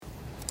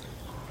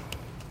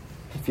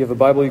If you have a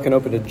Bible, you can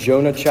open to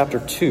Jonah chapter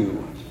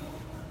 2.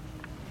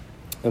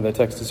 And the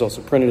text is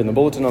also printed in the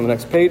bulletin on the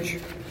next page.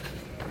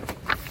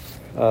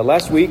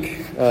 Last week,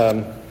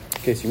 in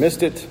case you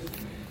missed it,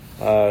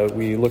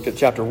 we looked at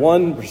chapter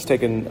 1. We're just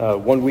taking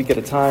 1 week at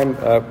a time,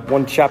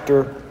 one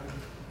chapter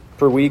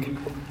per week.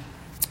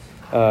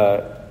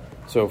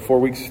 So 4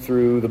 weeks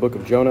through the book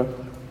of Jonah.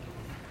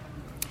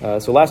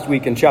 So last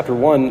week in chapter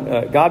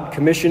 1, God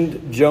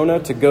commissioned Jonah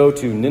to go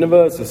to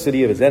Nineveh, it's the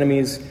city of his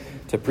enemies,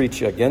 to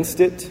preach against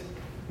it.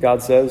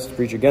 God says to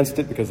preach against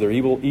it because their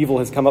evil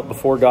has come up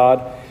before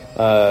God.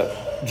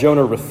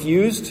 Jonah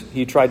refused.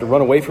 He tried to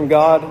run away from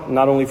God,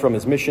 not only from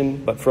his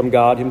mission, but from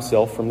God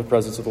himself, from the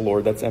presence of the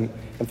Lord. That's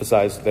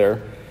emphasized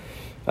there.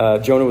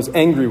 Jonah was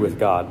angry with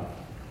God.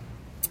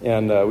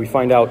 And we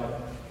find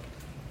out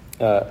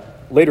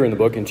later in the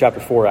book, in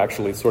chapter 4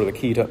 actually, it's sort of the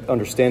key to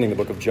understanding the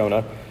book of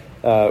Jonah.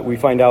 We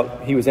find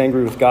out he was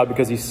angry with God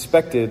because he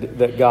suspected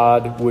that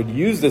God would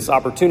use this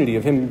opportunity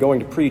of him going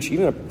to preach,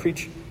 even to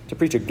preach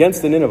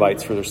against the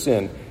Ninevites for their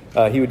sin.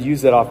 He would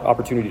use that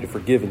opportunity to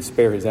forgive and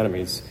spare his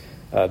enemies,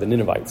 the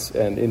Ninevites.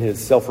 And in his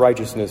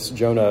self-righteousness,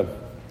 Jonah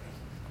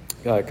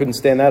couldn't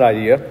stand that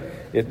idea.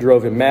 It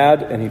drove him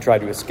mad, and he tried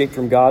to escape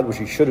from God, which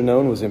he should have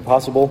known was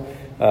impossible.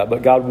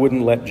 But God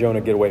wouldn't let Jonah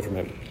get away from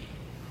him.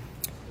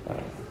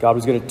 God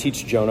was going to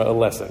teach Jonah a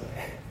lesson.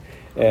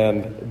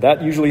 And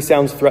that usually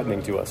sounds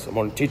threatening to us. I'm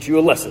going to teach you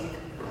a lesson.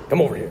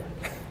 Come over here.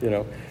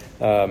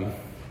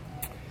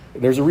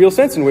 There's a real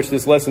sense in which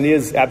this lesson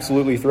is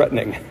absolutely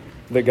threatening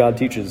that God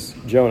teaches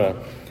Jonah.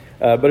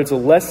 But it's a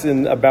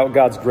lesson about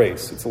God's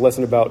grace. It's a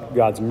lesson about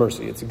God's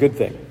mercy. It's a good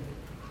thing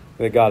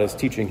that God is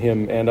teaching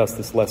him and us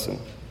this lesson.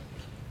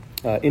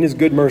 In his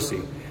good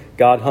mercy,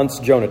 God hunts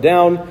Jonah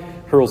down,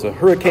 hurls a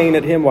hurricane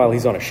at him while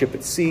he's on a ship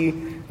at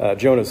sea.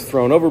 Jonah's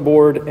thrown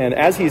overboard, and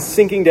as he's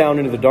sinking down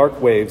into the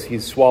dark waves,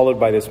 he's swallowed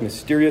by this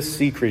mysterious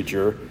sea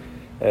creature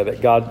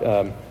that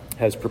God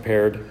has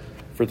prepared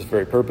for this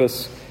very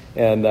purpose.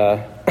 And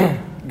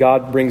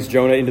God brings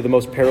Jonah into the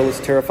most perilous,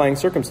 terrifying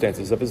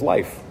circumstances of his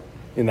life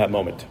in that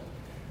moment.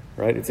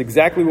 Right? It's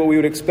exactly what we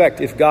would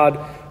expect if God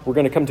were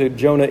going to come to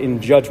Jonah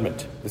in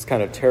judgment, this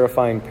kind of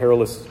terrifying,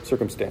 perilous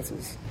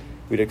circumstances.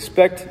 We'd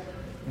expect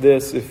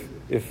this if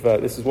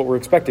this is what we're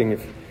expecting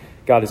if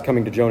God is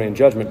coming to Jonah in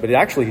judgment, but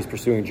actually he's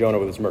pursuing Jonah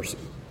with his mercy.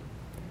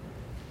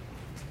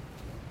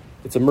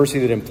 It's a mercy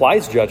that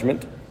implies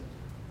judgment.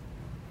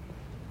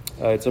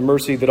 It's a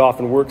mercy that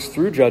often works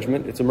through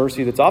judgment. It's a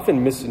mercy that's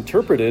often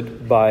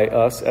misinterpreted by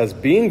us as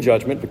being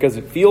judgment because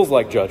it feels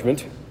like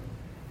judgment.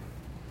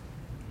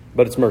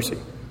 But it's mercy.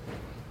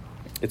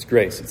 It's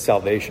grace. It's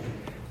salvation.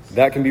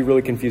 That can be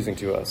really confusing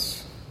to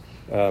us.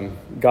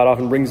 God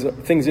often brings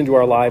things into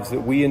our lives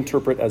that we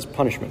interpret as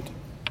punishment.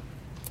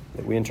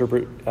 That we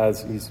interpret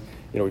as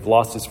we've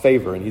lost his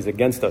favor and he's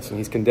against us and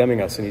he's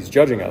condemning us and he's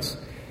judging us.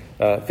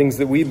 Things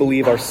that we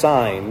believe are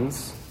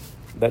signs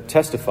that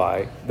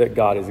testify that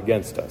God is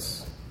against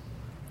us.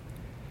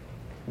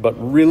 But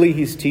really,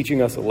 he's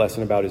teaching us a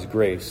lesson about his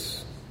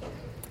grace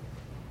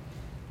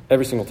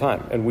every single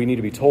time, and we need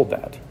to be told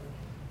that.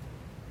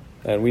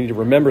 And we need to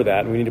remember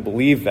that, and we need to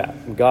believe that.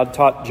 And God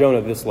taught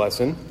Jonah this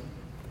lesson,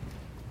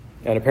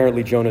 and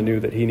apparently Jonah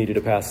knew that he needed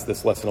to pass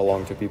this lesson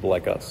along to people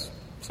like us.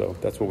 So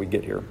that's what we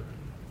get here.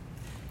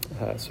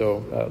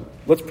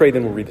 Let's pray,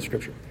 then we'll read the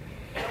scripture.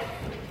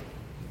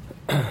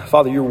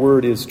 Father, your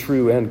word is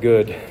true and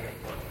good.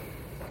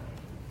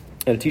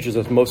 And it teaches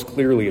us most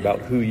clearly about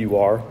who you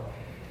are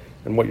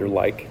and what you're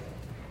like.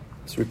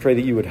 So we pray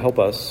that you would help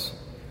us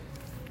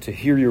to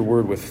hear your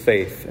word with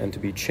faith and to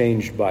be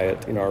changed by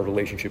it in our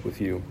relationship with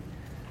you.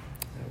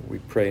 We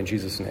pray in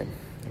Jesus' name.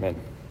 Amen.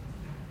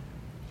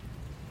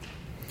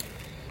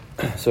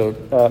 So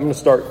I'm going to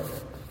start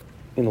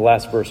in the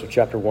last verse of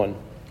chapter 1.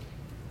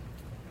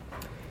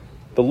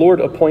 The Lord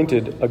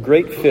appointed a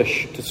great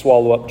fish to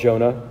swallow up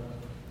Jonah,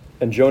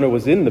 and Jonah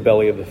was in the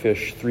belly of the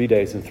fish 3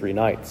 days and 3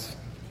 nights.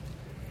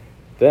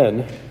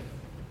 Then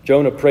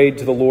Jonah prayed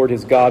to the Lord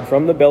his God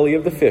from the belly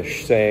of the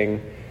fish,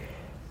 saying,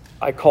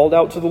 I called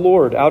out to the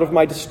Lord out of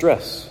my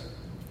distress,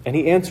 and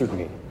he answered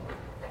me.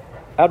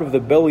 Out of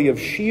the belly of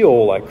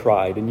Sheol I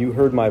cried, and you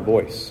heard my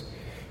voice.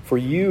 For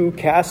you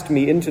cast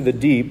me into the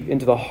deep,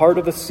 into the heart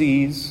of the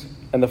seas,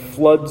 and the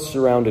floods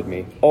surrounded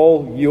me.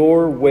 All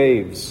your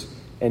waves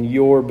and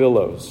your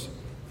billows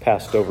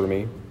passed over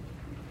me.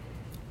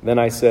 Then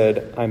I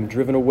said, I'm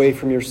driven away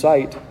from your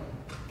sight.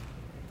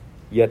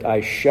 Yet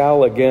I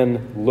shall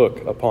again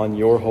look upon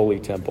your holy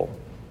temple.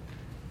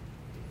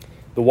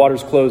 The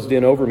waters closed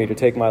in over me to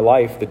take my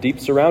life. The deep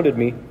surrounded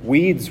me.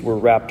 Weeds were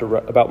wrapped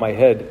about my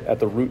head at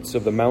the roots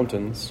of the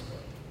mountains.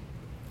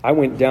 I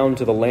went down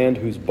to the land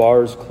whose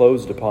bars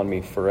closed upon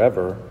me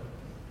forever.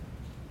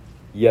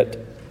 Yet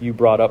you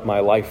brought up my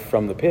life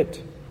from the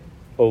pit,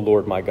 O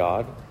Lord my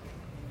God.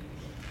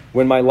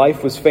 When my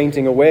life was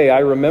fainting away, I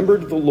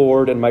remembered the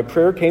Lord, and my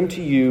prayer came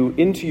to you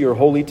into your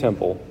holy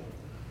temple.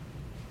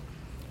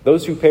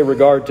 Those who pay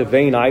regard to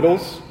vain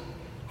idols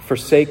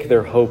forsake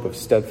their hope of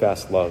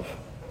steadfast love.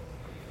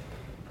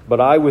 But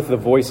I, with the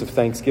voice of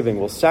thanksgiving,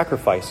 will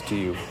sacrifice to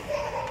you.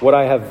 What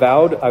I have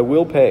vowed, I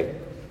will pay.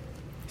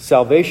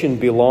 Salvation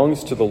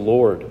belongs to the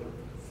Lord."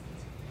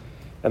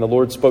 And the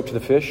Lord spoke to the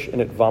fish,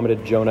 and it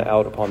vomited Jonah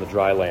out upon the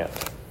dry land.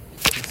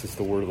 This is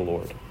the word of the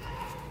Lord.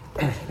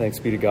 Thanks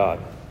be to God.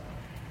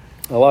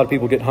 A lot of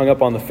people get hung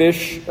up on the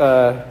fish,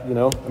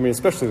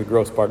 especially the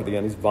gross part at the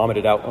end. He's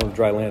vomited out on the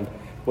dry land.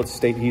 What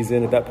state he's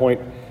in at that point,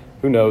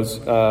 who knows?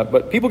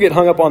 But people get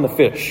hung up on the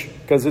fish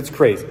because it's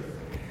crazy.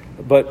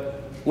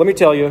 But let me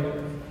tell you,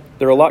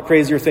 there are a lot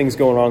crazier things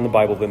going on in the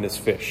Bible than this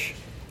fish.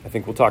 I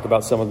think we'll talk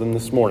about some of them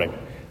this morning.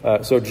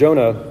 So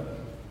Jonah,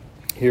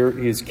 here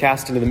he is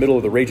cast into the middle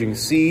of the raging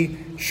sea.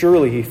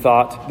 Surely he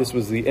thought this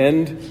was the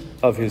end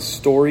of his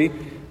story,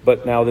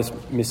 but now this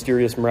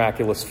mysterious,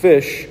 miraculous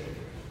fish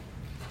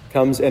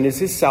comes and is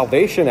his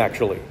salvation,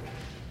 actually.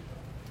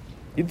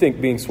 You'd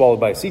think being swallowed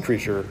by a sea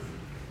creature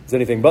is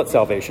anything but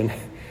salvation.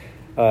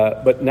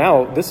 But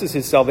now this is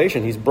his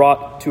salvation. He's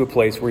brought to a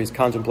place where he's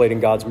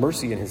contemplating God's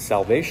mercy and his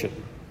salvation.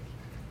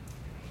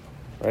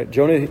 Right?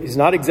 Jonah is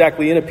not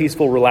exactly in a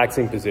peaceful,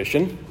 relaxing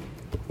position.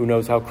 Who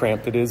knows how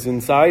cramped it is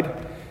inside?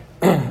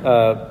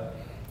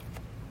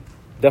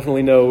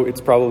 Definitely know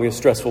it's probably a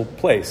stressful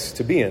place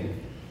to be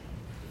in.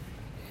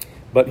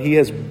 But he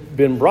has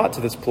been brought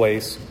to this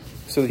place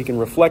so that he can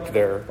reflect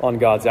there on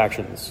God's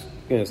actions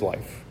in his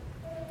life.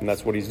 And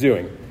that's what he's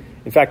doing.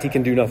 In fact, he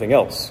can do nothing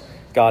else.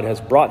 God has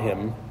brought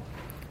him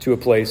to a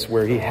place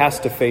where he has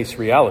to face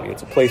reality.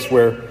 It's a place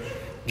where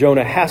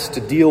Jonah has to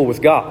deal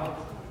with God.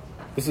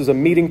 This is a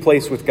meeting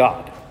place with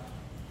God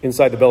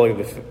inside the belly of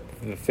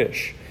the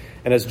fish.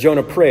 And as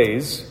Jonah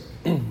prays,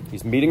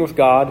 he's meeting with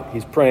God,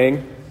 he's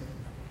praying,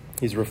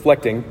 he's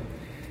reflecting.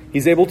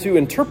 He's able to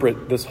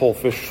interpret this whole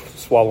fish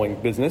swallowing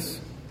business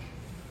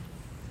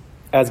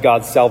as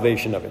God's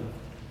salvation of him.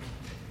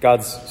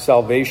 God's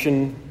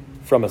salvation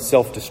from a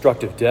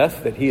self-destructive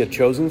death that he had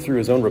chosen through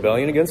his own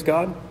rebellion against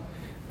God.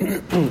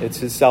 It's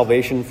his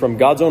salvation from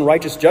God's own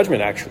righteous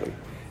judgment, actually.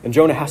 And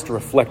Jonah has to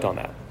reflect on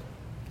that.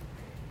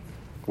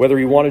 Whether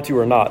he wanted to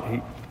or not,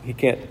 he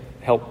can't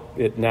help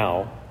it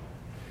now.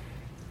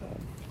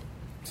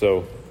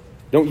 So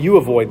don't you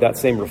avoid that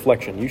same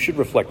reflection. You should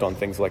reflect on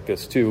things like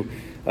this too.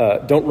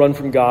 Don't run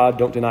from God.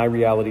 Don't deny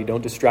reality.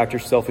 Don't distract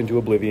yourself into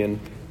oblivion.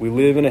 We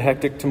live in a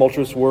hectic,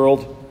 tumultuous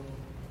world.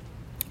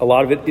 A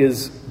lot of it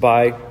is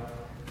by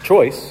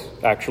choice,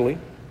 actually.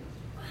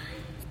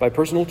 It's by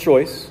personal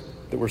choice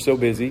that we're so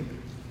busy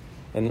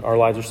and our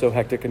lives are so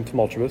hectic and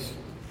tumultuous.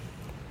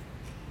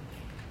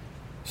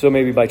 So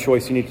maybe by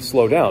choice you need to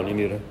slow down. You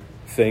need to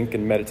think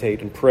and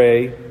meditate and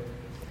pray.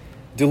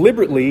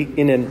 Deliberately,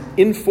 in an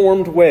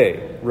informed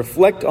way,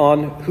 reflect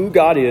on who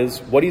God is,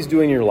 what he's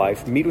doing in your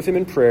life, meet with him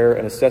in prayer,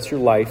 and assess your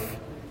life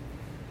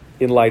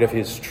in light of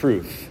his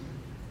truth.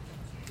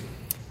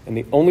 And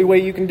the only way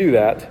you can do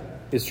that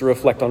is to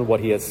reflect on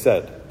what he has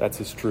said. That's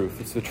his truth.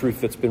 It's the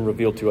truth that's been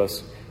revealed to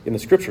us in the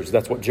scriptures.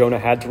 That's what Jonah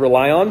had to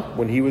rely on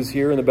when he was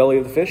here in the belly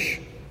of the fish.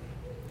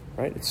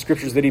 Right? It's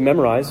scriptures that he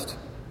memorized.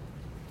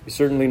 He's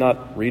certainly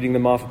not reading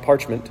them off of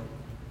parchment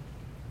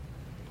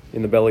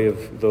in the belly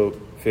of the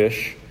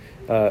fish.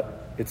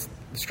 It's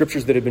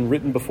scriptures that had been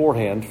written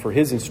beforehand for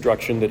his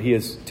instruction that he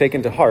has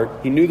taken to heart.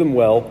 He knew them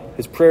well.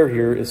 His prayer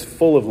here is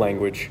full of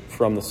language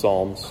from the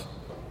Psalms.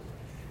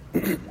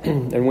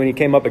 And when he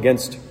came up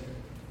against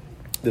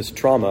this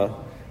trauma,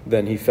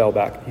 then he fell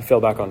back. He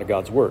fell back onto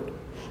God's word.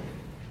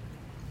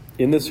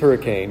 In this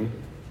hurricane,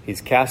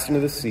 he's cast into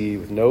the sea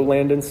with no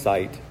land in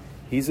sight.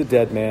 He's a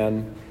dead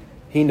man.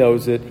 He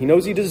knows it. He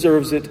knows he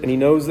deserves it, and he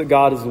knows that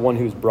God is the one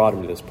who's brought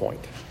him to this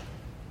point.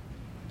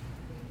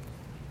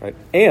 Right?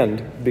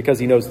 And because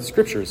he knows the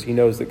scriptures, he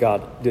knows that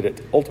God did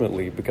it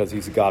ultimately because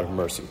he's a God of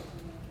mercy.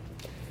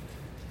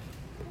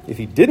 If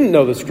he didn't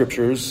know the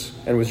scriptures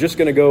and was just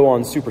going to go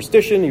on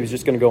superstition, he was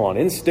just going to go on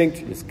instinct,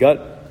 his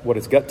gut, what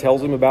his gut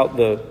tells him about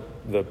the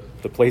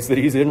place that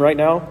he's in right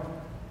now,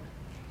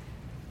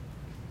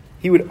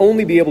 he would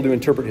only be able to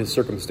interpret his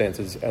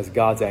circumstances as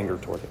God's anger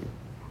toward him.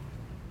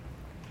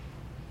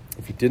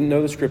 If he didn't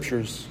know the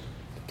scriptures,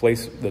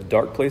 the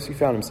dark place he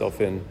found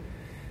himself in,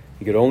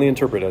 he could only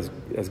interpret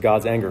as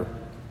God's anger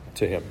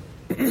to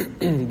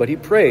him. But he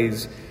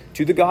prays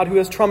to the God who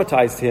has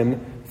traumatized him,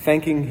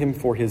 thanking him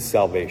for his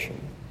salvation.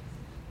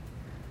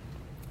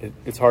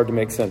 It's hard to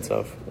make sense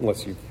of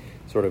unless you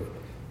sort of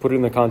put it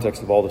in the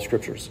context of all the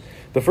scriptures.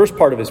 The first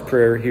part of his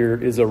prayer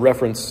here is a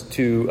reference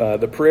to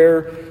the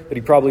prayer that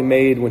he probably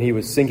made when he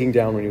was sinking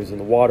down, when he was in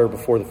the water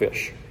before the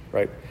fish,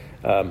 right?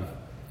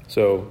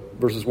 So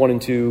verses 1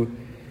 and 2,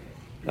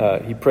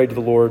 he prayed to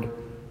the Lord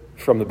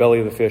from the belly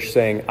of the fish,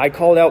 saying, "I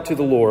called out to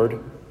the Lord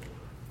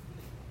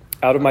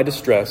out of my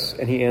distress,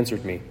 and he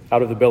answered me.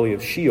 Out of the belly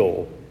of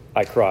Sheol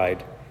I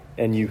cried,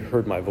 and you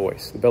heard my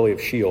voice." The belly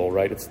of Sheol,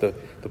 right? It's the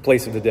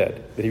place of the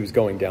dead that he was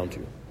going down to,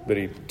 that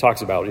he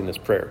talks about in this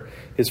prayer.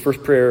 His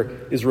first prayer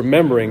is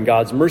remembering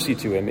God's mercy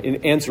to him in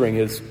answering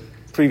his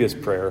previous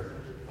prayer.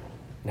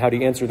 And how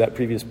did he answer that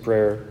previous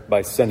prayer?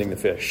 By sending the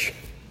fish,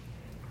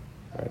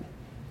 right,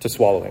 to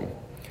swallow him.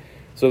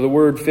 So the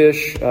word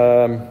fish,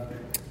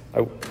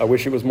 I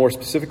wish it was more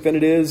specific than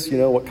it is. You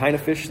know what kind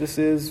of fish this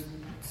is.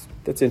 It's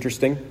That's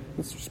interesting.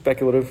 It's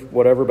speculative,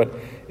 whatever, but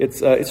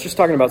it's just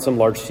talking about some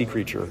large sea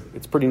creature.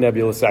 It's pretty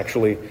nebulous,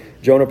 actually.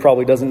 Jonah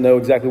probably doesn't know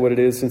exactly what it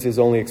is, since his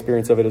only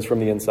experience of it is from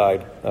the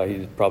inside.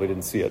 He probably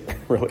didn't see it,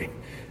 really,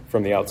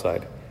 from the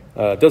outside.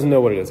 Doesn't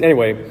know what it is.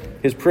 Anyway,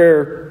 his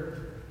prayer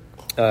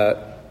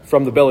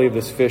from the belly of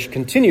this fish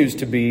continues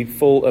to be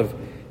full of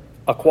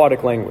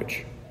aquatic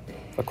language.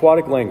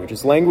 Aquatic language.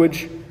 It's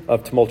language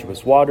of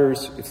tumultuous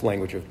waters. It's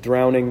language of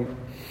drowning,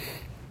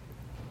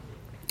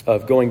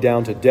 of going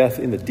down to death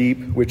in the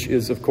deep, which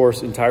is, of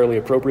course, entirely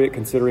appropriate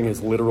considering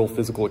his literal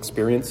physical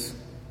experience,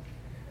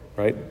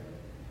 right?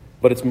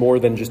 But it's more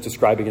than just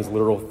describing his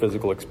literal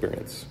physical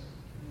experience.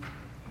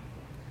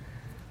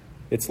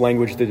 It's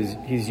language that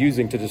he's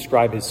using to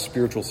describe his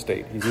spiritual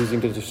state. He's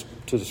using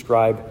to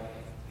describe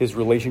his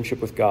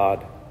relationship with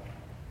God.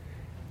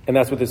 And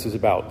that's what this is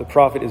about. The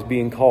prophet is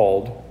being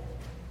called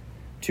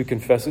to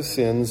confess his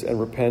sins and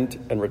repent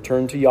and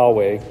return to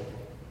Yahweh,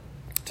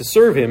 to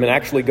serve him and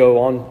actually go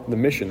on the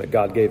mission that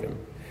God gave him.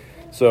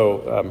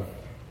 So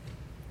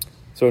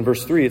in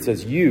verse 3 it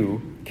says,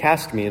 "You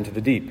cast me into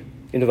the deep,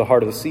 into the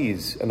heart of the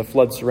seas, and the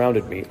flood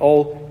surrounded me.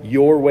 All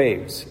your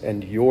waves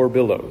and your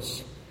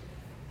billows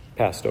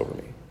passed over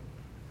me."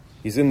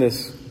 He's in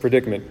this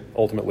predicament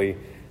ultimately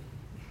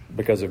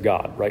because of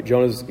God, right?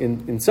 Jonah's,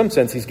 in some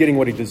sense, he's getting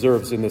what he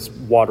deserves in this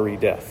watery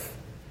death.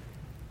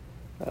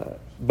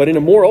 But in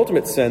a more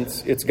ultimate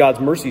sense, it's God's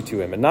mercy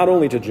to him, and not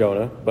only to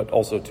Jonah, but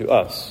also to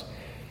us.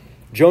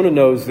 Jonah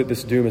knows that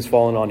this doom has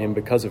fallen on him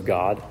because of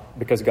God,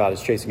 because God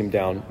is chasing him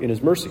down in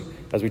his mercy.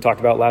 As we talked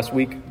about last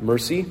week,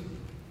 mercy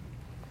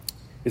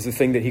is the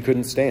thing that he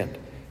couldn't stand,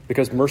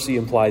 because mercy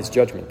implies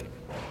judgment.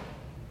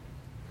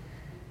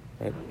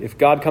 Right? If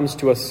God comes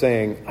to us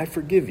saying, "I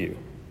forgive you,"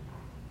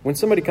 when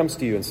somebody comes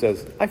to you and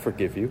says, "I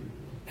forgive you,"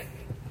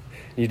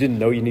 you didn't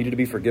know you needed to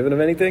be forgiven of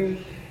anything,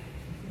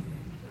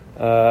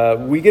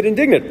 we get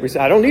indignant. We say,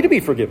 "I don't need to be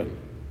forgiven.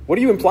 What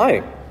are you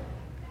implying?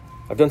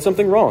 I've done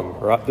something wrong,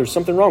 or there's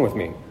something wrong with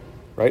me,"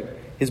 right?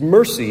 His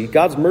mercy,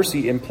 God's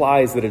mercy,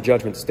 implies that a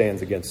judgment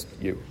stands against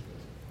you.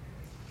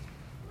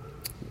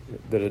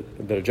 That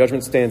a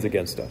judgment stands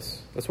against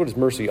us. That's what his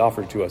mercy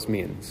offered to us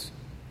means.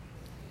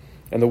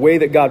 And the way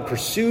that God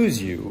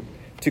pursues you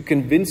to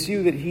convince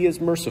you that he is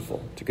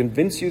merciful, to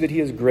convince you that he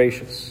is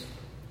gracious,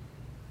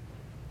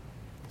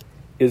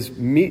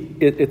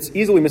 it's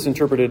easily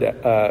misinterpreted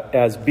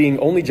as being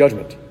only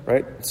judgment,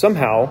 right?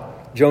 Somehow,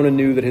 Jonah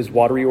knew that his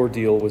watery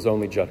ordeal was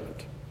only judgment.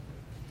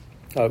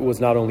 It was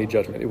not only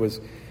judgment. It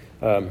was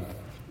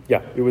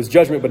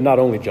judgment, but not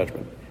only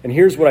judgment. And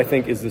here's what I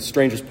think is the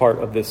strangest part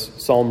of this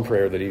psalm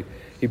prayer that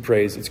he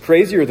prays. It's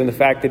crazier than the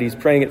fact that he's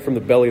praying it from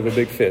the belly of a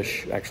big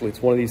fish. Actually,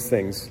 it's one of these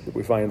things that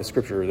we find in the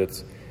scripture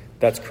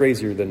that's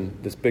crazier than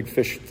this big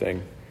fish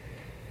thing.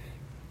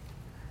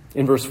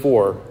 In verse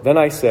 4, "Then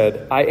I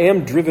said, I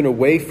am driven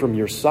away from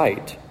your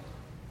sight,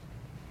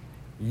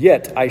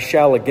 yet I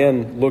shall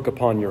again look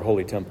upon your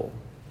holy temple."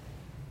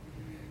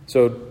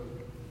 So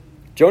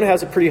Jonah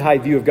has a pretty high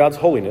view of God's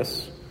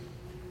holiness,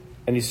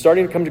 and he's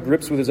starting to come to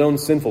grips with his own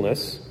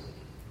sinfulness.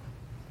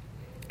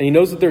 And he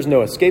knows that there's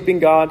no escaping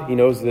God. He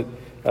knows that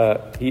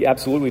he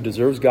absolutely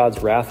deserves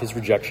God's wrath, his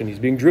rejection. He's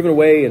being driven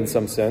away in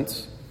some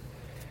sense.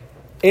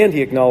 And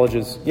he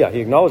acknowledges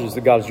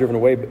that God is driven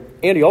away.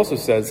 And he also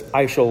says,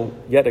 "I shall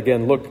yet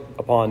again look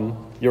upon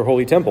your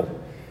holy temple."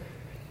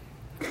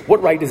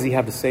 What right does he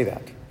have to say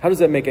that? How does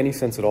that make any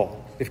sense at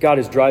all? If God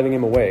is driving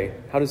him away,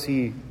 how does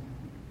he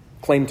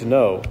claim to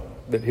know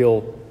that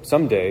he'll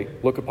someday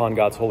look upon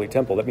God's holy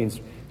temple? That means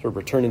sort of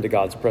return into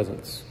God's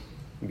presence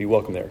and be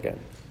welcome there again.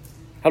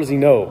 How does he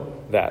know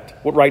that?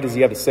 What right does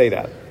he have to say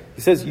that?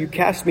 He says, "You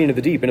cast me into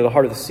the deep, into the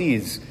heart of the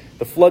seas.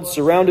 The flood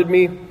surrounded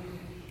me.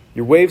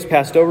 Your waves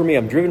passed over me.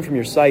 I'm driven from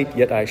your sight,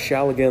 yet I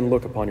shall again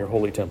look upon your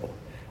holy temple.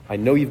 I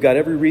know you've got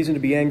every reason to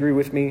be angry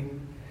with me.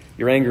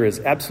 Your anger is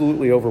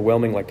absolutely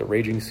overwhelming like the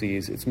raging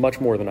seas. It's much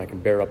more than I can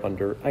bear up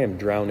under. I am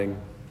drowning.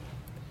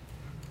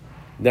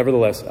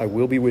 Nevertheless, I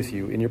will be with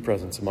you in your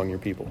presence among your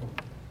people."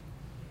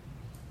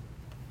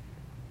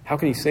 How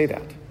can he say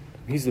that?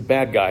 He's the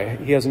bad guy.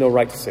 He has no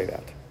right to say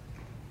that.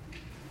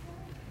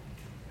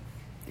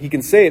 He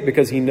can say it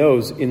because he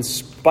knows, in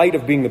spite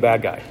of being the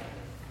bad guy,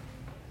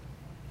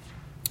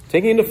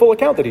 taking into full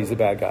account that he's the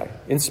bad guy,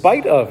 in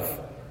spite of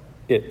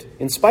it,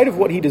 in spite of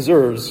what he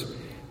deserves,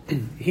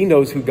 he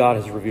knows who God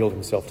has revealed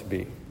himself to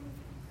be.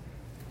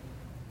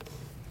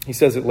 He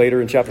says it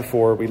later in chapter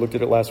 4. We looked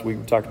at it last week.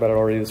 We talked about it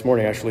already this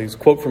morning, actually. It's a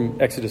quote from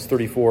Exodus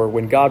 34,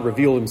 when God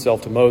revealed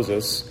himself to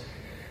Moses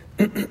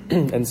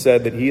and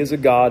said that he is a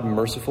God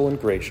merciful and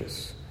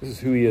gracious. This is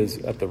who he is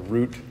at the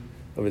root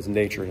of his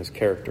nature and his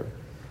character.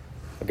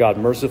 A God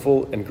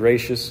merciful and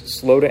gracious,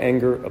 slow to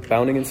anger,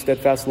 abounding in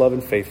steadfast love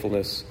and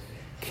faithfulness,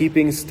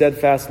 keeping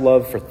steadfast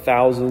love for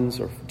thousands,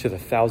 or to the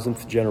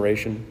 1,000th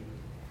generation,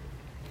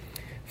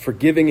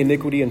 forgiving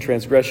iniquity and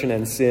transgression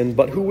and sin,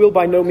 but who will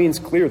by no means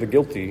clear the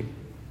guilty.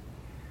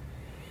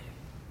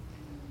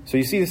 So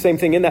you see the same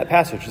thing in that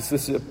passage. It's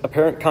this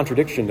apparent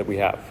contradiction that we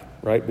have,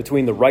 right?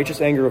 Between the righteous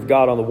anger of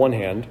God on the one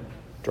hand,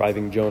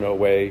 driving Jonah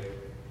away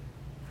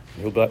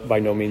He'll by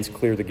no means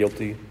clear the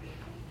guilty.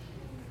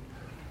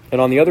 And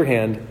on the other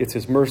hand, it's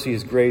his mercy,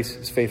 his grace,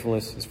 his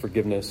faithfulness, his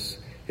forgiveness,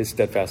 his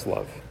steadfast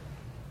love.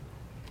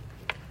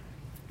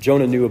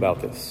 Jonah knew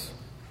about this.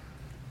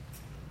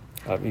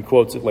 He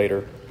quotes it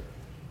later.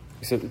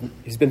 He said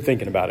he's been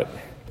thinking about it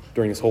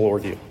during this whole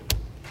ordeal.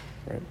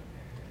 Right?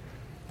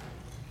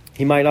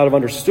 He might not have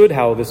understood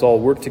how this all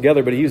worked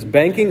together, but he was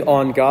banking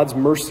on God's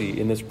mercy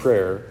in this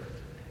prayer.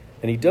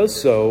 And he does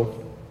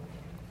so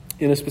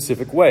in a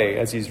specific way,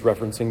 as he's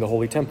referencing the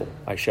holy temple.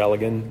 I shall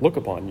again look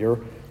upon your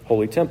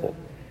holy temple.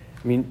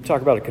 I mean,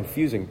 talk about a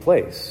confusing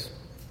place.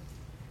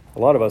 A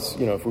lot of us,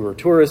 if we were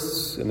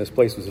tourists and this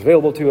place was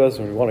available to us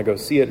and we want to go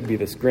see it, it'd be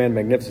this grand,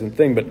 magnificent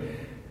thing.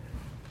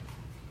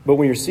 But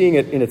when you're seeing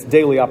it in its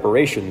daily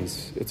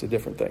operations, it's a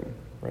different thing,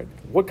 right?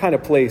 What kind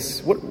of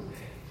place,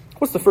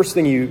 what's the first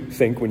thing you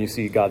think when you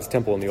see God's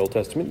temple in the Old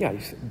Testament? Yeah,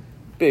 you see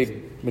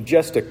big,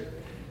 majestic,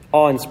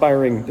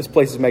 awe-inspiring, this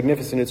place is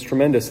magnificent, it's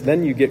tremendous.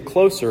 Then you get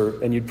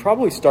closer and you'd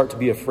probably start to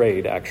be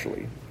afraid,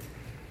 actually.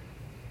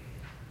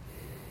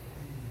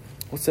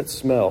 What's that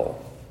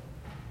smell?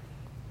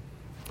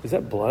 Is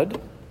that blood?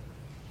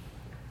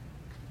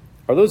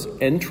 Are those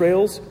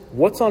entrails?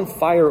 What's on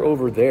fire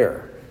over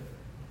there?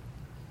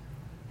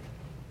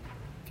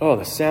 Oh,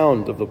 the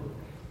sound of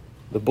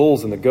the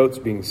bulls and the goats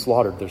being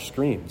slaughtered, their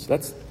screams.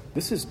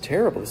 This is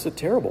terrible. This is a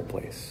terrible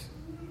place.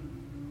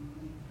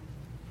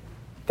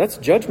 That's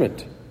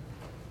judgment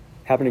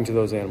happening to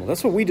those animals.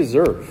 That's what we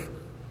deserve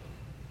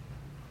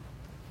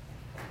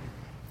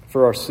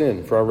for our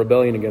sin, for our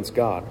rebellion against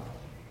God.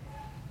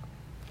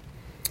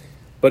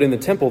 But in the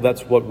temple,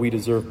 that's what we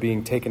deserve,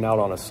 being taken out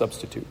on a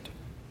substitute,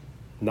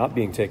 not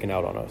being taken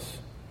out on us.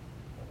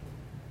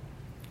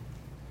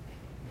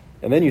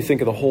 And then you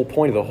think of the whole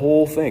point of the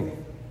whole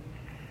thing,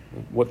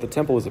 what the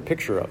temple is a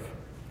picture of.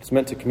 It's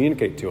meant to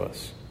communicate to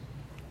us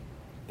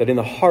that in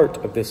the heart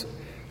of this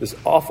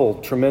awful,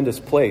 tremendous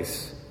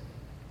place,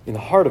 in the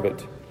heart of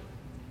it,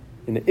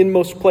 in the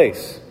inmost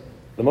place,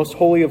 the most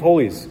holy of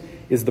holies,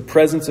 is the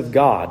presence of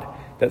God,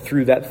 that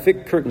through that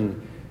thick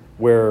curtain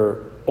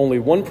where only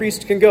one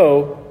priest can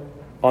go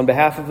on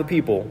behalf of the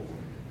people,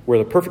 where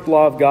the perfect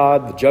law of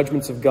God, the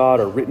judgments of God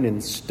are written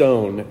in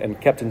stone and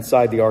kept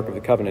inside the Ark of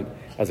the Covenant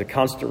as a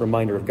constant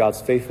reminder of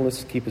God's faithfulness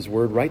to keep his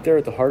word. Right there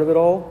at the heart of it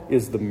all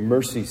is the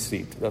mercy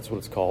seat. That's what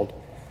it's called,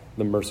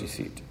 the mercy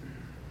seat.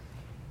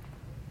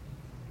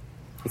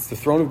 It's the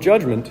throne of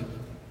judgment,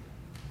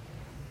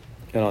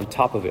 and on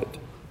top of it,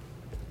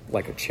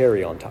 like a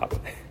cherry on top,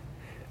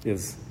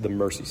 is the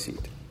mercy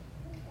seat.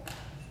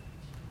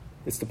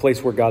 It's the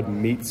place where God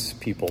meets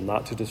people,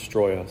 not to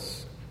destroy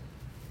us,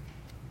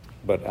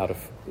 but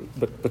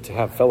to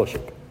have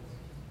fellowship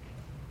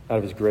out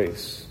of his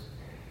grace.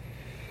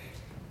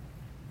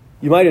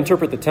 You might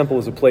interpret the temple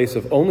as a place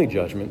of only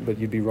judgment, but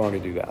you'd be wrong to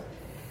do that.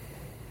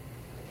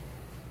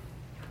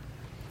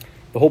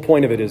 The whole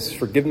point of it is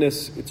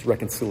forgiveness, it's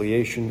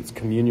reconciliation, it's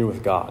communion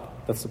with God.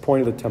 That's the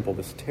point of the temple,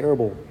 this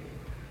terrible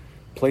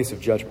place of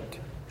judgment.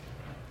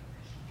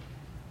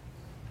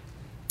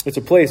 It's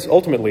a place,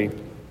 ultimately,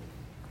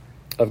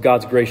 of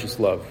God's gracious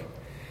love.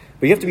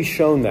 But you have to be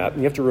shown that,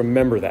 and you have to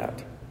remember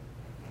that.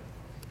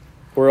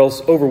 Or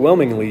else,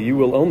 overwhelmingly, you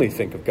will only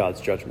think of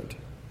God's judgment.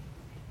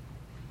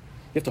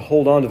 You have to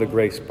hold on to the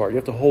grace part. You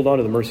have to hold on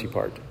to the mercy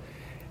part.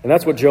 And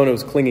that's what Jonah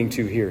was clinging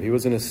to here. He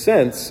was, in a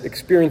sense,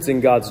 experiencing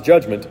God's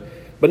judgment,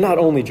 but not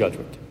only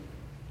judgment.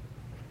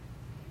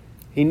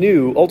 He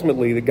knew,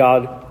 ultimately, that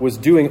God was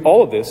doing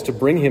all of this to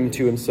bring him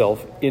to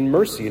himself in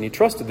mercy. And he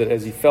trusted that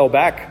as he fell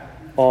back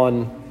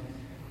on...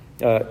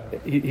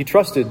 He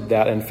trusted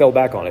that and fell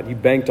back on it. He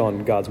banked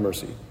on God's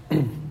mercy.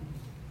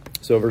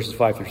 So verses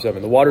 5 through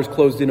 7. The waters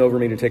closed in over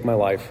me to take my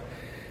life.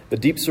 The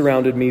deep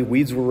surrounded me.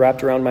 Weeds were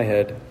wrapped around my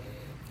head.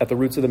 At the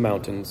roots of the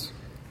mountains,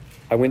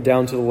 I went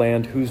down to the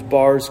land whose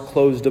bars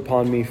closed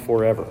upon me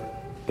forever.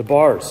 The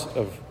bars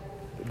of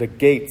the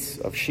gates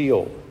of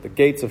Sheol, the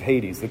gates of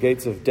Hades, the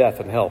gates of death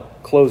and hell,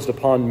 closed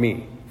upon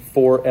me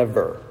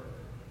forever.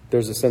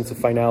 There's a sense of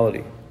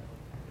finality.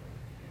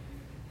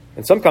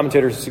 And some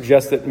commentators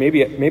suggest that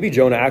maybe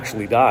Jonah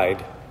actually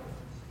died.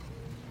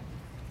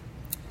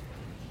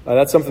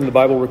 That's something the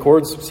Bible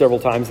records several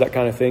times, that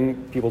kind of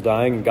thing, people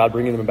dying and God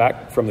bringing them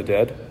back from the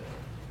dead.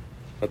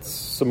 That's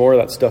some more of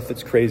that stuff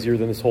that's crazier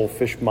than this whole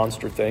fish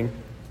monster thing.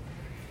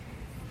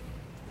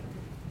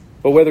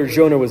 But whether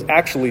Jonah was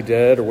actually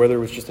dead or whether it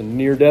was just a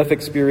near-death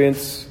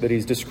experience that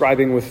he's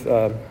describing with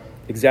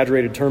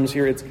exaggerated terms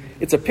here,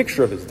 it's a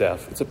picture of his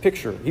death. It's a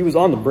picture. He was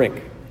on the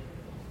brink.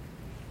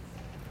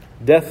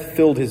 Death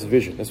filled his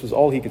vision. This was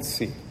all he could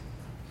see.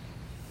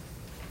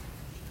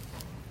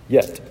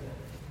 Yet,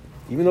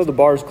 even though the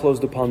bars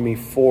closed upon me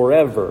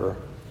forever,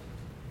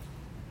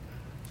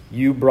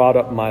 you brought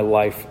up my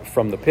life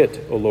from the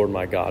pit, O Lord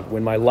my God.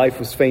 When my life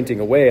was fainting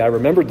away, I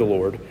remembered the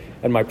Lord,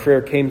 and my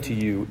prayer came to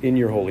you in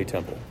your holy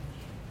temple.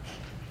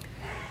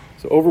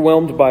 So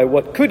overwhelmed by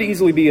what could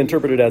easily be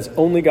interpreted as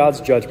only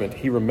God's judgment,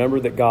 he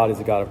remembered that God is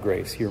a God of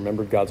grace. He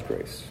remembered God's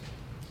grace.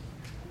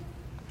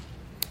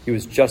 He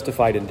was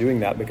justified in doing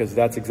that because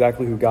that's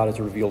exactly who God has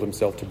revealed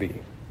himself to be.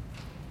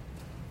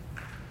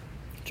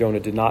 Jonah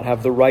did not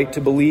have the right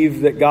to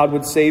believe that God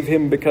would save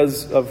him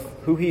because of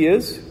who he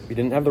is. He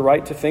didn't have the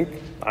right to think,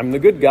 I'm the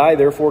good guy,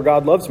 therefore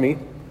God loves me.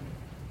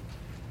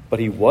 But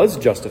he was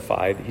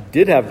justified. He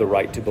did have the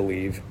right to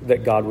believe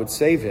that God would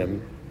save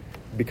him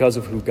because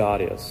of who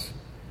God is,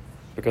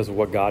 because of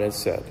what God has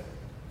said.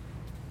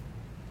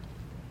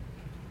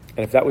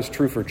 And if that was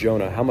true for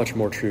Jonah, how much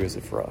more true is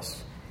it for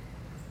us?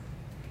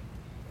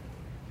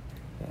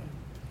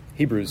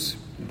 Hebrews,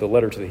 the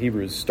letter to the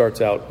Hebrews starts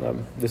out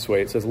this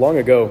way. It says, long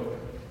ago,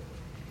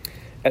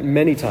 at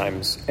many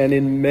times and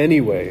in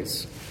many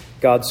ways,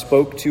 God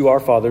spoke to our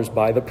fathers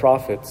by the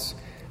prophets.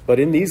 But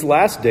in these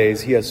last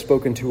days, he has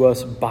spoken to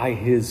us by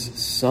his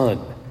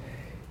Son.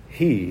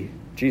 He,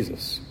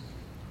 Jesus,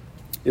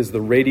 is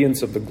the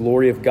radiance of the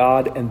glory of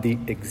God and the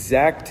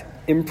exact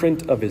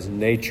imprint of his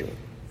nature.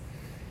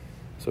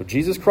 So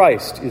Jesus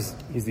Christ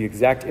he's the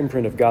exact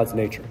imprint of God's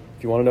nature.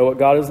 If you want to know what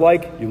God is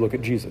like, you look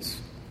at Jesus.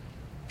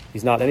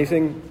 He's not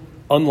anything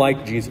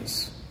unlike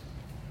Jesus.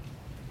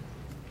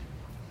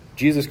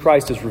 Jesus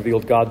Christ has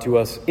revealed God to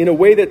us in a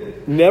way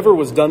that never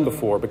was done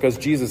before because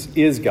Jesus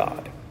is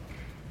God.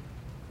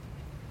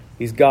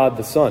 He's God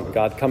the Son,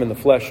 God come in the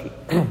flesh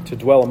to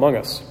dwell among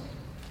us,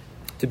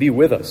 to be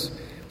with us,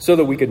 so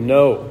that we could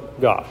know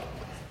God.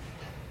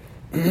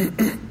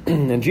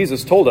 And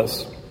Jesus told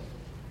us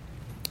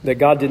that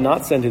God did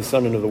not send his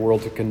Son into the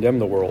world to condemn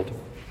the world,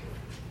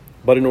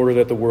 but in order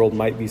that the world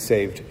might be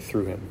saved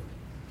through him.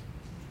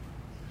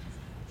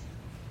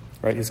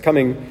 Right? His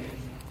coming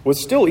was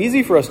still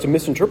easy for us to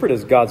misinterpret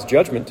as God's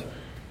judgment.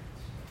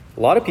 A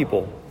lot of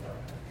people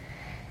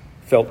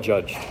felt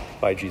judged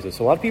by Jesus.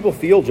 A lot of people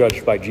feel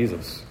judged by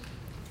Jesus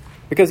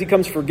because he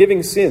comes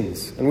forgiving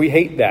sins, and we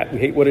hate that. We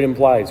hate what it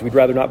implies. We'd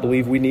rather not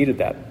believe we needed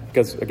that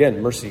because,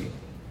 again, mercy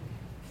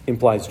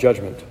implies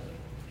judgment.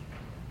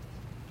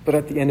 But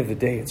at the end of the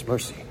day, it's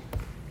mercy.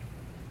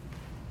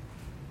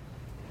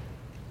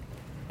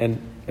 And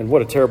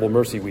what a terrible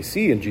mercy we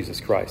see in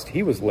Jesus Christ.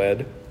 He was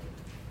led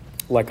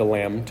like a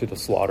lamb to the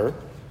slaughter.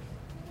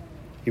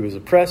 He was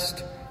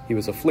oppressed, he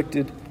was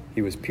afflicted,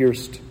 he was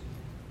pierced,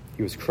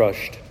 he was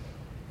crushed,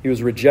 he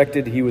was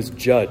rejected, he was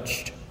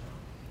judged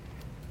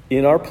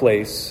in our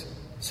place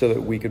so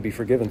that we could be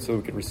forgiven, so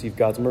we could receive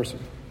God's mercy.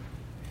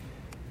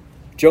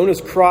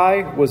 Jonah's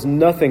cry was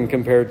nothing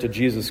compared to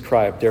Jesus'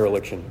 cry of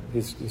dereliction,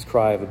 his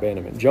cry of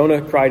abandonment.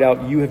 Jonah cried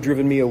out, "You have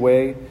driven me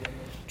away."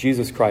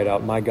 Jesus cried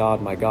out, my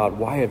God,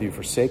 why have you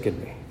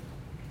forsaken me?"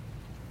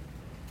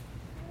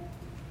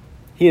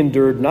 He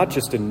endured not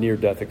just a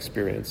near-death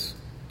experience,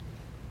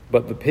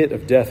 but the pit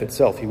of death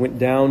itself. He went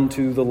down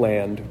to the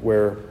land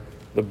where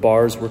the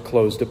bars were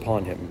closed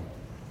upon him.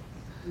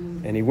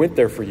 And he went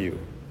there for you.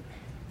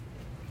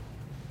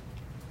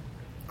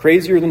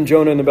 Crazier than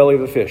Jonah in the belly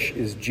of a fish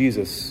is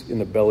Jesus in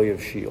the belly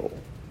of Sheol,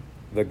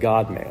 the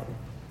God-man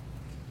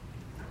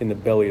in the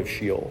belly of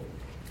Sheol.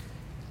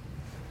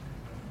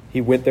 He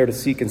went there to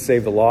seek and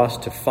save the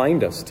lost, to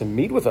find us, to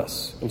meet with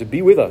us, and to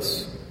be with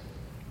us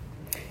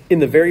in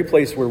the very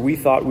place where we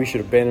thought we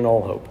should abandon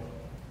all hope.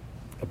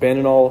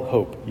 Abandon all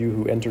hope, you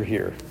who enter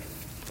here.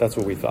 That's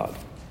what we thought.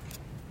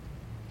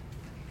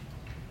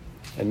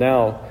 And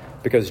now,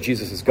 because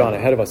Jesus has gone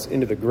ahead of us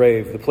into the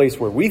grave, the place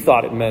where we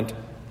thought it meant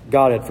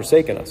God had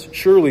forsaken us,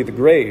 surely the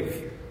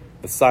grave,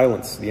 the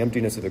silence, the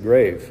emptiness of the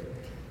grave,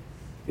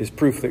 is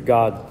proof that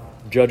God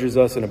judges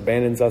us and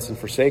abandons us and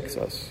forsakes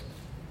us.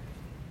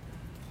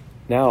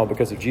 Now,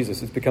 because of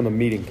Jesus, it's become a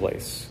meeting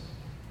place.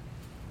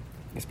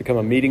 It's become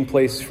a meeting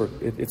place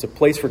it's a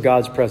place for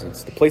God's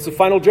presence. The place of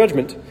final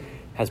judgment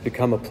has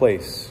become a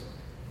place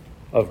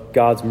of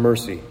God's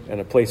mercy and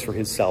a place for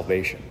his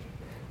salvation.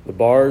 The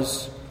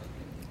bars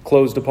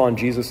closed upon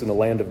Jesus in the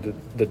land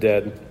of the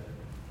dead,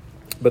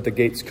 but the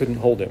gates couldn't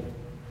hold him.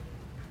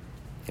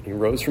 And he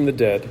rose from the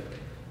dead,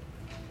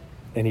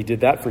 and he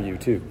did that for you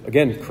too.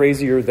 Again,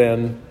 crazier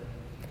than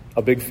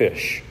a big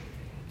fish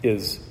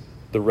is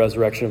the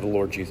resurrection of the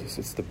Lord Jesus.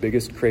 It's the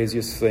biggest,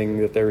 craziest thing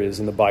that there is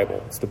in the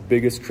Bible. It's the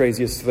biggest,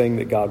 craziest thing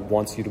that God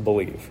wants you to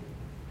believe.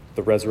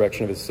 The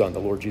resurrection of his Son, the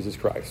Lord Jesus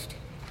Christ.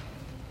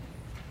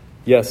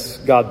 Yes,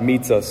 God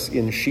meets us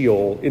in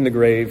Sheol, in the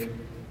grave,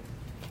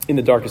 in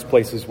the darkest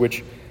places,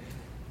 which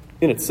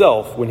in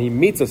itself, when he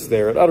meets us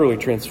there, it utterly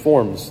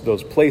transforms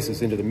those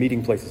places into the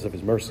meeting places of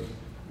his mercy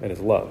and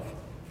his love.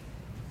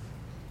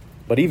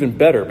 But even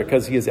better,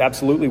 because he is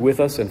absolutely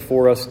with us and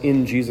for us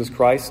in Jesus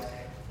Christ,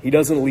 he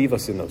doesn't leave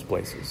us in those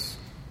places.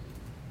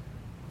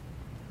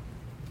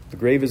 The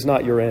grave is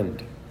not your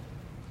end.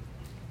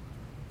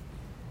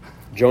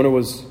 Jonah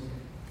was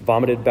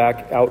vomited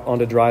back out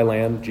onto dry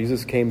land.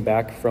 Jesus came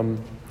back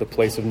from the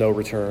place of no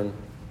return.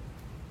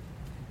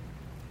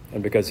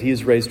 And because he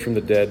is raised from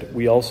the dead,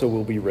 we also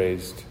will be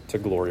raised to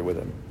glory with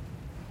him.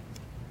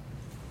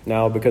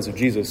 Now, because of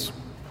Jesus,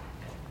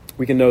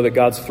 we can know that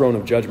God's throne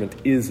of judgment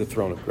is a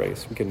throne of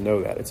grace. We can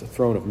know that. It's a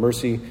throne of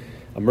mercy,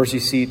 a mercy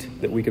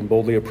seat that we can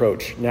boldly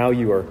approach. Now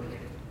you are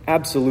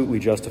absolutely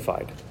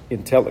justified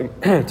in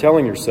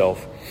telling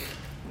yourself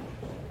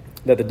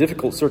that the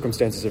difficult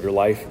circumstances of your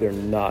life, they're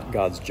not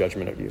God's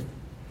judgment of you.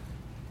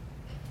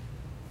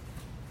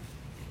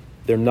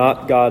 They're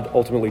not God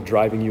ultimately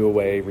driving you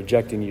away,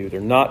 rejecting you.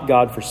 They're not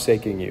God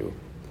forsaking you.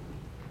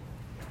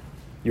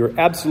 You're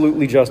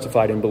absolutely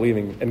justified in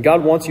believing. And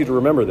God wants you to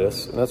remember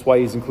this, and that's why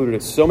he's included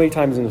it so many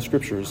times in the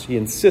scriptures. He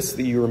insists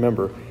that you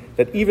remember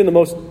that even the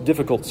most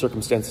difficult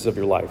circumstances of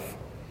your life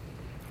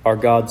are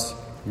God's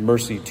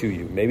mercy to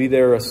you. Maybe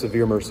they're a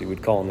severe mercy,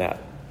 we'd call them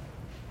that.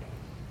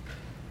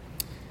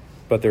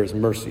 But there's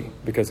mercy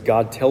because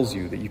God tells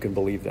you that you can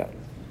believe that.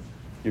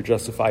 You're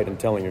justified in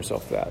telling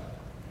yourself that.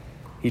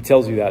 He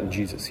tells you that in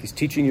Jesus. He's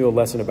teaching you a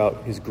lesson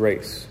about his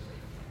grace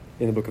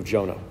in the book of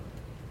Jonah.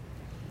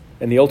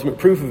 And the ultimate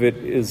proof of it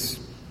is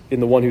in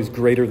the one who's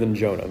greater than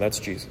Jonah. That's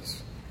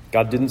Jesus.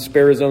 God didn't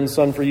spare his own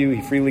son for you.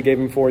 He freely gave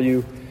him for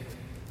you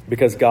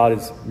because God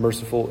is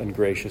merciful and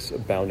gracious,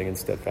 abounding in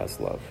steadfast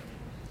love.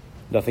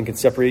 Nothing can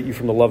separate you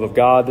from the love of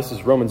God. This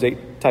is Romans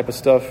 8 type of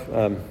stuff.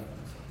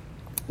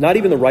 Not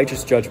even the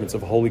righteous judgments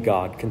of a holy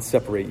God can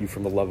separate you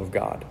from the love of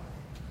God.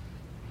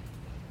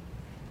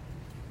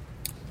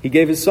 He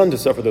gave his son to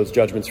suffer those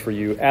judgments for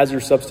you as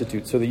your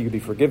substitute so that you can be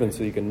forgiven,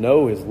 so you can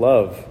know his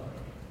love.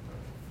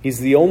 He's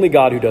the only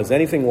God who does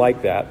anything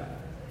like that.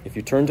 If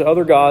you turn to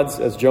other gods,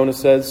 as Jonah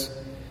says,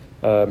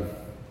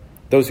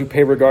 those who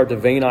pay regard to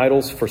vain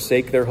idols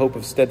forsake their hope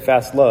of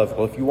steadfast love.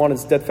 Well, if you wanted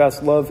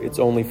steadfast love, it's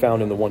only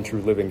found in the one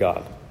true living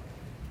God.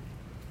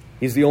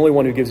 He's the only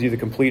one who gives you the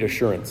complete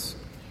assurance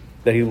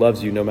that he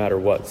loves you no matter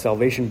what.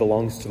 Salvation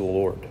belongs to the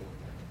Lord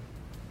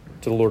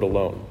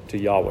alone, to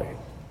Yahweh.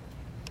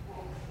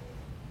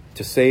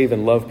 To save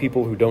and love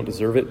people who don't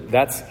deserve it,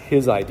 that's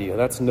his idea.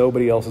 That's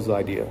nobody else's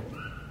idea.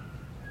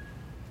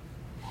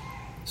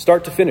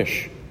 Start to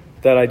finish,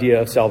 that idea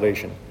of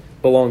salvation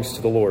belongs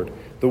to the Lord.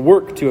 The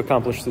work to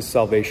accomplish this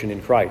salvation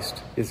in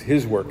Christ is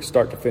his work,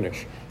 start to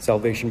finish.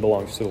 Salvation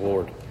belongs to the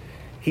Lord.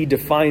 He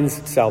defines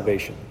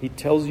salvation. He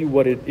tells you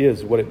what it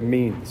is, what it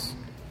means.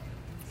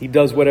 He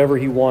does whatever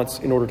he wants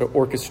in order to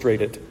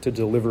orchestrate it, to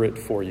deliver it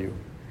for you.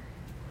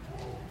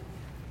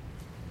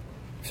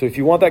 So if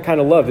you want that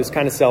kind of love, this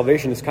kind of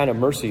salvation, this kind of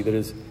mercy that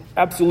is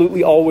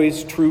absolutely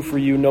always true for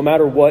you, no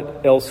matter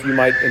what else you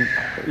might,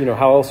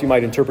 how else you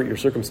might interpret your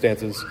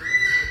circumstances,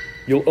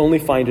 you'll only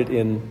find it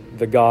in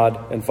the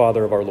God and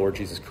Father of our Lord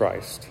Jesus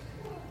Christ,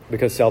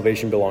 because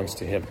salvation belongs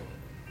to him.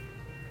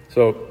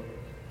 So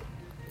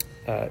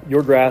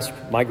your grasp,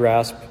 my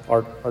grasp,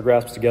 our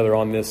grasp together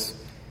on this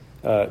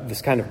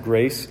kind of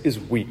grace is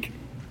weak.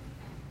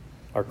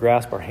 Our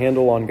grasp, our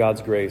handle on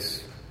God's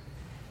grace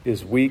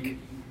is weak.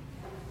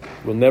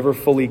 We'll never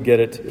fully get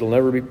it. It'll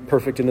never be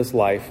perfect in this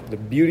life. The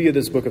beauty of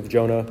this book of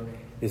Jonah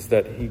is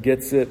that he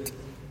gets it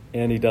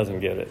and he doesn't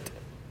get it.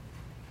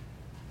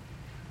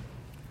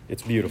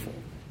 It's beautiful.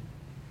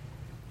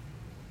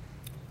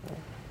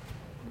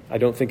 I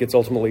don't think it's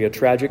ultimately a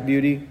tragic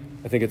beauty.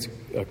 I think it's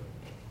a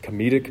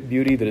comedic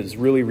beauty that is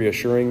really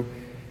reassuring.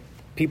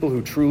 People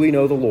who truly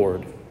know the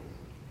Lord,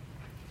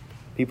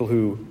 people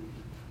who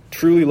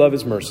truly love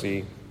his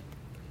mercy,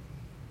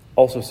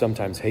 also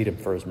sometimes hate him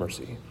for his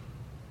mercy.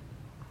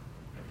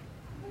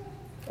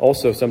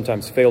 Also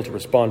sometimes fail to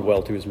respond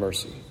well to his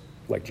mercy,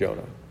 like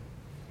Jonah.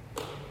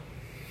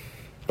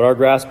 But our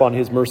grasp on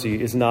his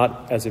mercy is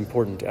not as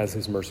important as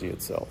his mercy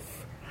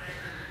itself.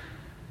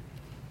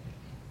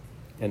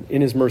 And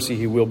in his mercy,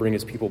 he will bring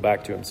his people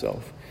back to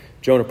himself.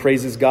 Jonah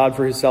praises God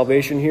for his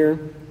salvation here,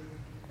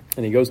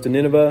 and he goes to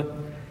Nineveh,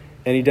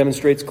 and he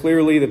demonstrates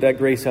clearly that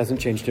grace hasn't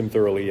changed him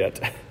thoroughly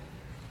yet.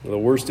 The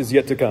worst is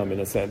yet to come, in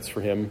a sense,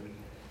 for him.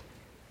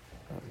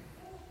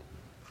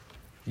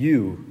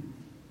 You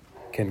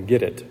can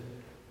get it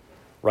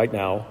right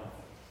now,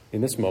 in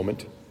this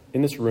moment,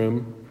 in this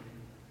room,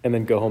 and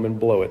then go home and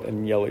blow it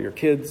and yell at your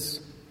kids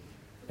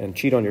and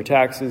cheat on your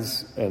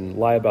taxes and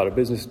lie about a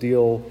business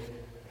deal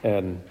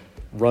and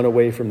run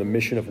away from the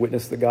mission of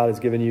witness that God has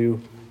given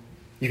you.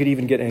 You could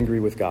even get angry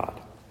with God.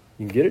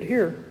 You can get it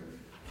here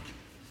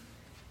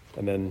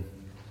and then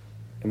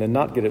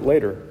not get it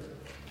later.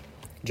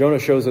 Jonah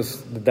shows us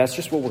that that's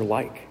just what we're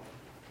like.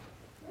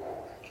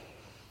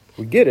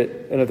 We get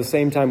it, and at the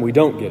same time we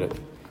don't get it.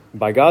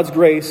 By God's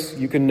grace,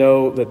 you can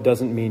know that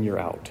doesn't mean you're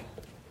out.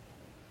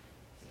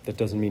 That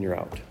doesn't mean you're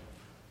out.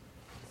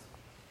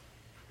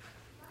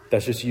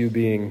 That's just you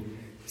being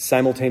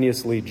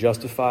simultaneously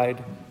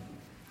justified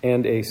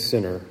and a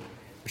sinner,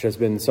 which has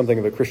been something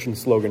of a Christian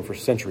slogan for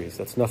centuries.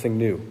 That's nothing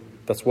new.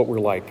 That's what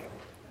we're like.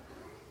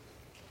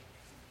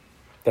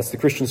 That's the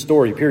Christian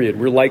story, period.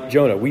 We're like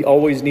Jonah. We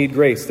always need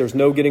grace. There's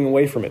no getting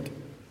away from it.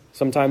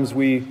 Sometimes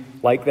we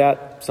like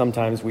that.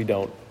 Sometimes we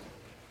don't.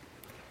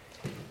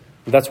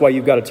 That's why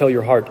you've got to tell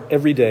your heart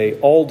every day,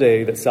 all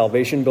day, that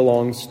salvation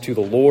belongs to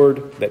the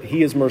Lord, that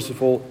he is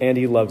merciful and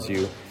he loves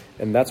you.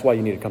 And that's why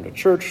you need to come to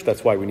church.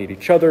 That's why we need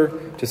each other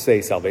to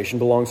say salvation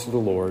belongs to the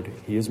Lord.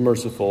 He is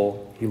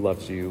merciful. He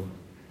loves you.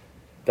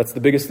 That's the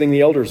biggest thing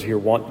the elders here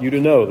want you to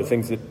know. The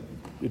things that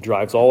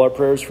drives all our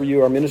prayers for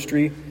you, our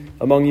ministry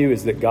among you,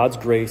 is that God's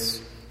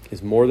grace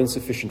is more than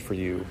sufficient for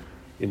you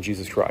in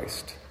Jesus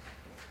Christ.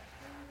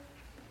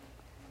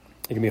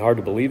 It can be hard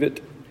to believe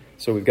it.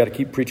 So we've got to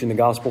keep preaching the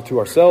gospel to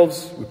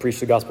ourselves. We preach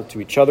the gospel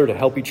to each other to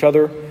help each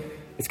other.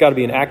 It's got to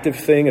be an active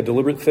thing, a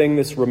deliberate thing,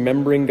 this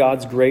remembering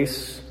God's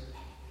grace.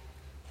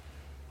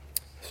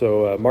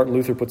 So Martin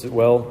Luther puts it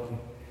well.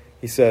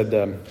 He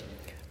said,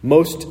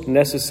 most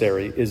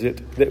necessary is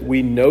it that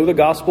we know the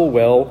gospel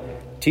well,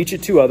 teach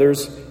it to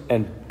others,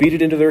 and beat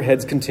it into their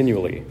heads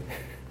continually.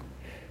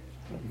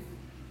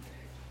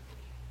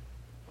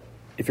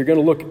 If you're going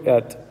to look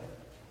at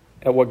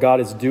what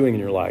God is doing in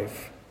your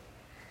life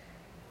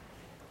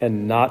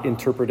and not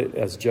interpret it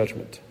as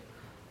judgment,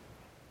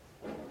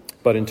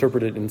 but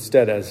interpret it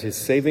instead as his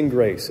saving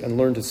grace and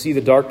learn to see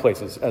the dark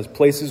places as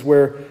places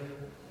where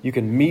you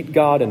can meet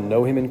God and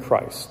know him in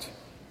Christ.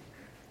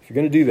 If you're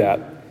going to do that,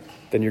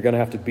 then you're going to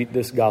have to beat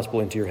this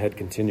gospel into your head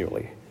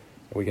continually.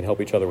 And we can help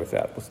each other with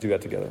that. Let's do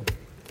that together.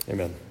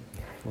 Amen.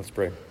 Let's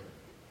pray.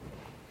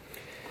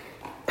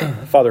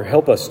 Father,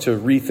 help us to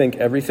rethink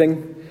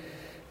everything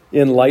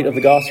in light of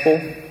the gospel.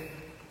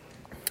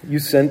 You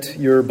sent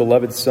your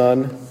beloved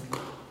Son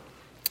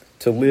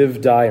to live,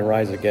 die, and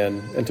rise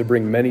again, and to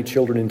bring many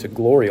children into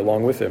glory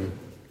along with him.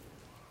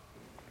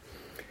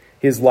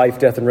 His life,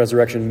 death, and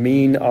resurrection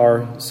mean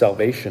our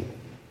salvation.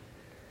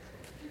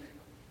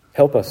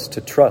 Help us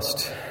to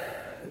trust,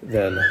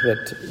 then,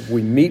 that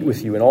we meet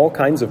with you in all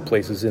kinds of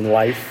places in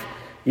life,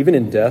 even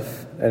in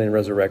death and in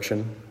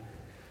resurrection.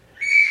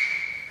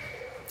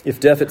 If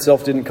death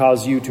itself didn't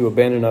cause you to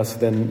abandon us,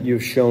 then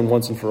you've shown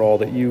once and for all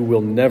that you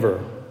will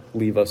never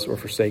leave us or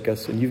forsake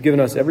us. And you've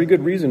given us every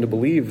good reason to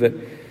believe that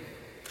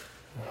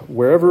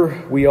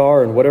wherever we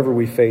are and whatever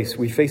we face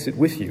it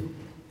with you.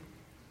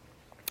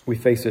 We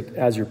face it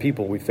as your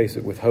people. We face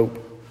it with hope.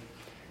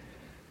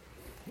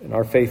 And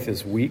our faith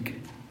is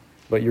weak,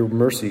 but your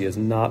mercy is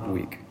not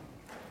weak.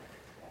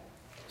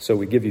 So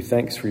we give you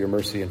thanks for your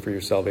mercy and for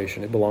your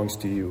salvation. It belongs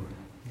to you.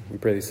 We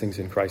pray these things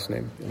in Christ's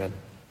name. Amen.